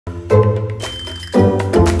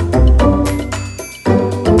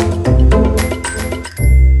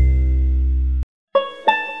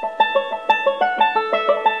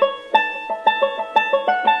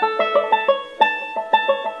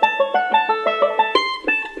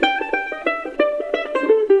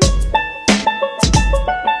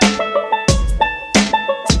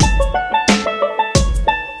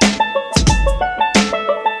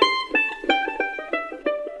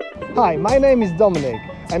My name is Dominic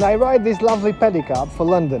and I ride this lovely pedicab for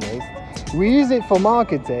Londonist. We use it for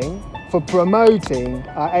marketing, for promoting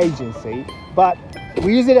our agency, but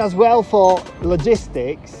we use it as well for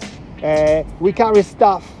logistics. We carry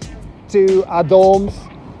stuff to our dorms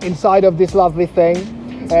inside of this lovely thing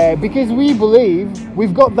because we believe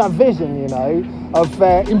we've got that vision, you know, of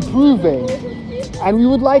improving, and we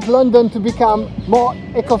would like London to become more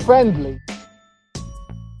eco-friendly.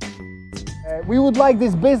 We would like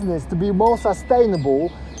this business to be more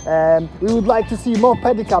sustainable. We would like to see more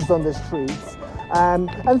pedicabs on the streets.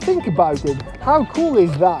 And think about it, how cool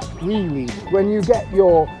is that really when you get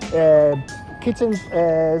your kitchen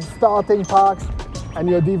starting packs and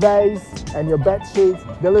your duvets and your bed sheets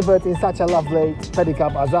delivered in such a lovely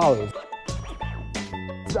pedicab as ours.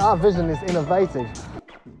 Our vision is innovative.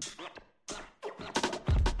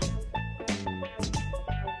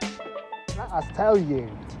 Let us tell you,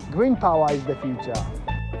 green power is the future.